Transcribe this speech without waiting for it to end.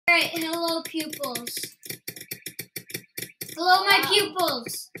Alright, hello pupils. Hello my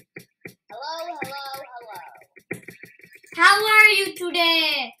pupils. Hello. How are you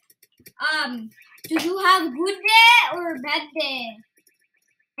today? Did you have a good day or a bad day?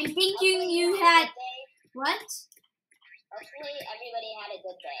 I'm thinking you had what? Hopefully everybody had a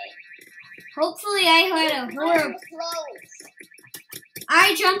good day. Hopefully I had a horrible.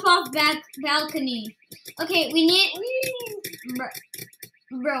 I jump off balcony. Okay, we need.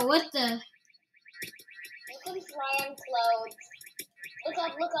 Bro, what the? You can fly on clothes. Look up.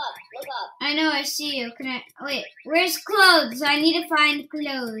 I know, I see you. Can I? Wait, where's clothes? I need to find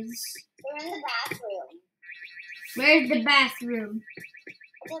clothes. They're in the bathroom. Where's the bathroom?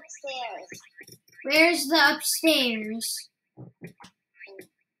 It's upstairs. Where's the upstairs?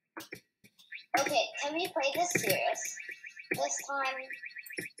 Okay, can we play this serious this time?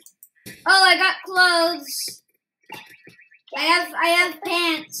 Oh, I got clothes. I have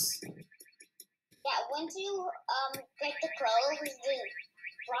pants. Yeah, once you get the clothes, just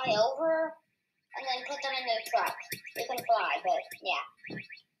fly over and then put them in the truck. You can fly, but yeah.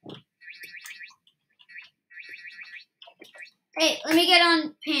 Hey, let me get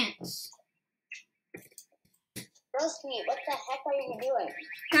on pants. Broski, what the heck are you doing?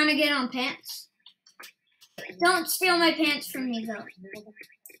 Trying to get on pants. Don't steal my pants from me, though.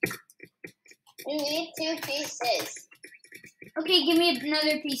 You need 2 pieces. Okay, give me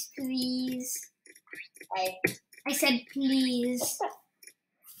another piece, please. I said please.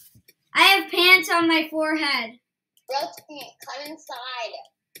 I have pants on my forehead. Broski, come inside.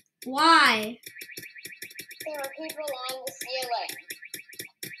 Why? There are people on the ceiling.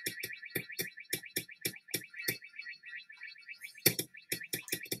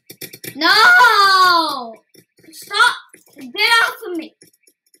 No! Stop! Get off of me!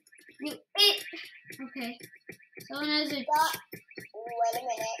 You ate. Okay. Someone has a. Stop. Wait a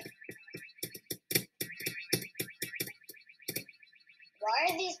minute. Why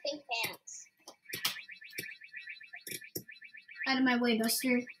are these pink pants? Out of my way,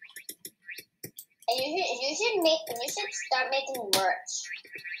 Buster. And you should start making merch.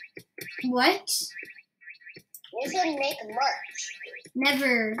 What? You should make merch.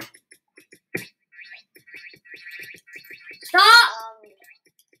 Never. Stop!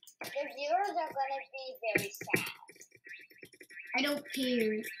 The viewers are gonna be very sad. I don't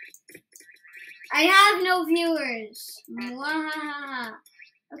care. I have no viewers. Mwahaha.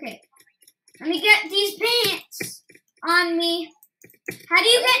 Okay. Let me get these pants on me. How do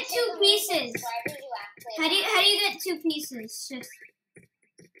you get 2 pieces? How do you get 2 pieces? Just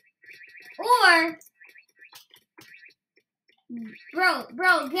or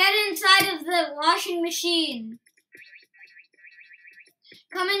bro, get inside of the washing machine.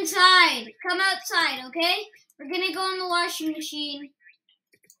 Come inside. Come outside, okay? We're gonna go in the washing machine.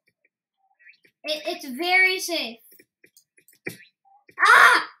 It's very safe.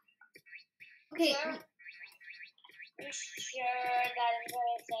 Ah! Okay. Sure. You sure that is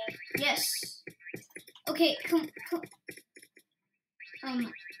very safe? Yes. Okay, come.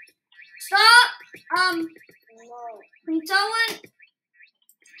 Stop! No. Can someone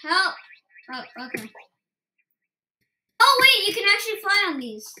help? Oh, okay. Oh wait, you can actually fly on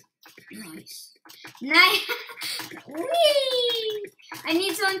these. Nice. Whee! I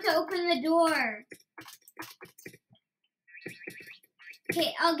need someone to open the door.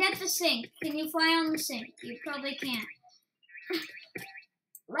 Okay, I'll get the sink. Can you fly on the sink? You probably can't.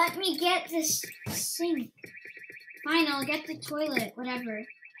 Let me get this sink. Fine, I'll get the toilet. Whatever.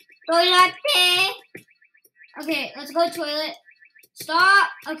 Toilet. Okay, let's go toilet. Stop.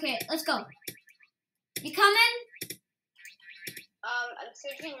 Okay, let's go. You coming? I'm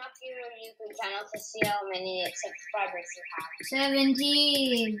searching up your YouTube channel to see how many subscribers you have.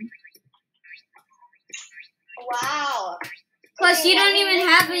 17. Wow. Plus, Okay, you don't let me even make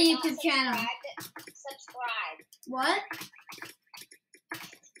have a sure you're YouTube not channel. Subscribe. What?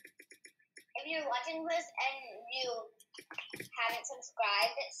 If you're watching this and you haven't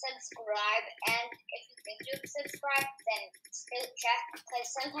subscribed, subscribe. And if you think you've subscribed, then still check, because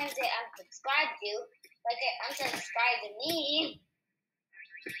sometimes they unsubscribe you, like they unsubscribe to me.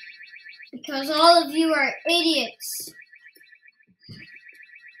 Because all of you are idiots.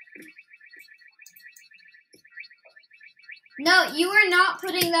 No, you are not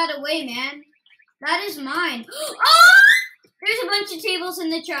putting that away, man. That is mine. Oh! There's a bunch of tables in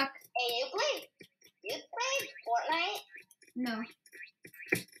the truck. Hey, you played Fortnite? No.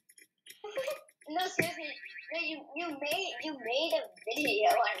 No, seriously. No, you made a video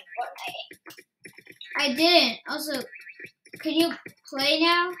on Fortnite. I didn't. Also, can you play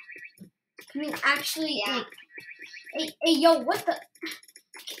now? Can you actually, Yeah. like, hey, yo, what the?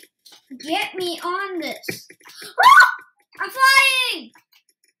 get me on this. Ah! I'm flying!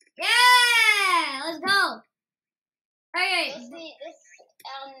 Yeah! Let's go. Okay. Mostly this,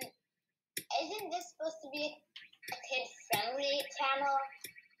 isn't this supposed to be a kid-friendly channel?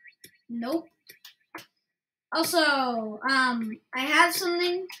 Nope. Also, I have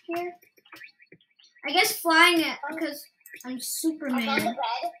something here. I guess flying it because I'm On the Superman. bed?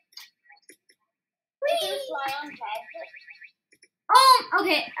 You can fly on bed. Oh,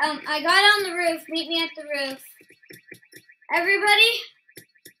 okay. I got on the roof. Meet me at the roof. Everybody,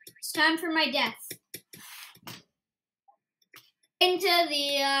 it's time for my death. Into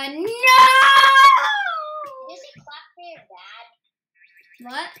the no! Did you say clap for your dad?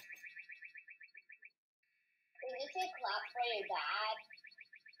 What? Did you say clap for your dad?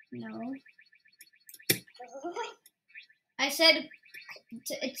 No. I said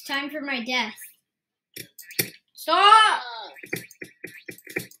it's time for my death. Stop!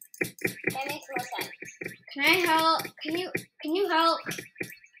 That makes more sense. Can I help? Can you help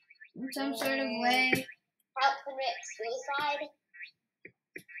in some sort of way? Help commit suicide?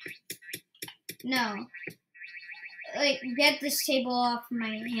 No. Like, get this table off my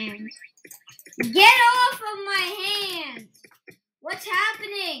hand. Get off of my hand! What's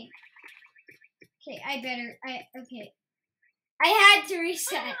happening? Okay, okay. I had to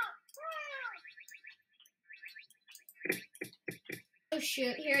reset. Oh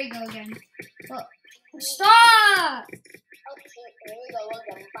shoot, here we go again. Oh, stop! Oh shoot, here we go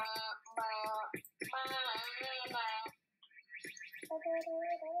again.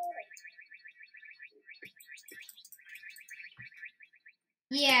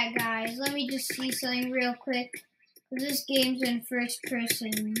 Yeah, guys, let me just see something real quick. This game's in first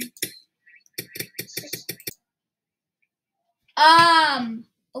person.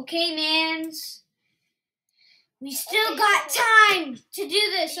 Okay, mans. We still got time to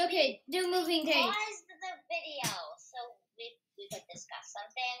do this. Okay, do moving tape. Pause the video so we could discuss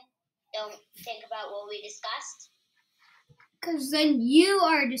something. Don't think about what we discussed. Because then you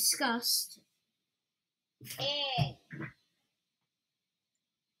are disgust. Hey.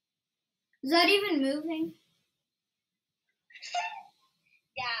 Is that even moving?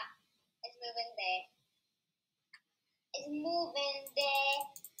 Yeah, it's moving there. It's moving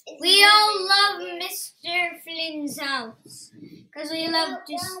there. We all love Mr. Flynn's house. Because we love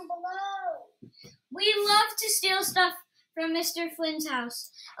to... Down below. We love to steal stuff from Mr. Flynn's house.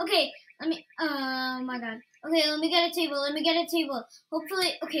 Okay, let me... Oh my god. Okay, let me get a table. Let me get a table.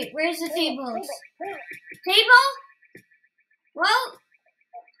 Hopefully... Okay, where's the tables? Table? Well...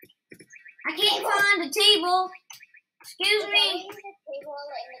 I can't find a table. Excuse me. Is the table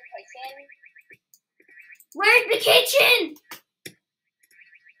in the kitchen? Where's the kitchen?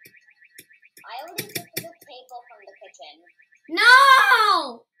 I only took the table from the kitchen.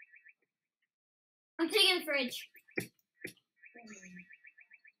 No! I'm taking the fridge.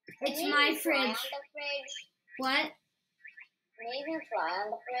 It's Can you my even fly fridge. on the fridge? What? Can you even fly on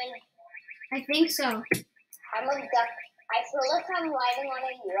the fridge? I think so. I'm a duck. I feel like I'm riding on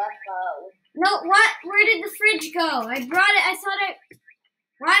a UFO. No, what? Where did the fridge go? I brought it. I thought I...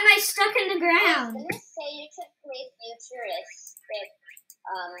 Why am I stuck in the I ground? was gonna say you should play futuristic.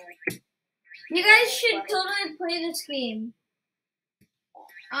 You guys should totally play this game.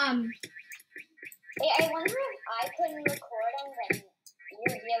 Hey, I wonder if I can record and then you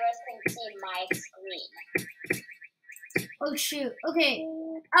viewers can see my screen. Oh shoot. Okay.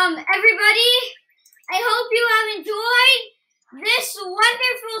 Everybody, I hope you have enjoyed this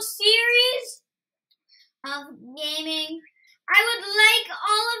wonderful series of gaming. I would like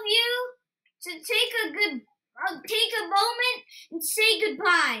all of you to take a moment and say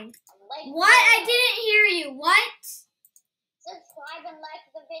goodbye. Like What? I didn't hear you. What? subscribe and like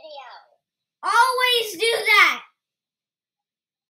the video.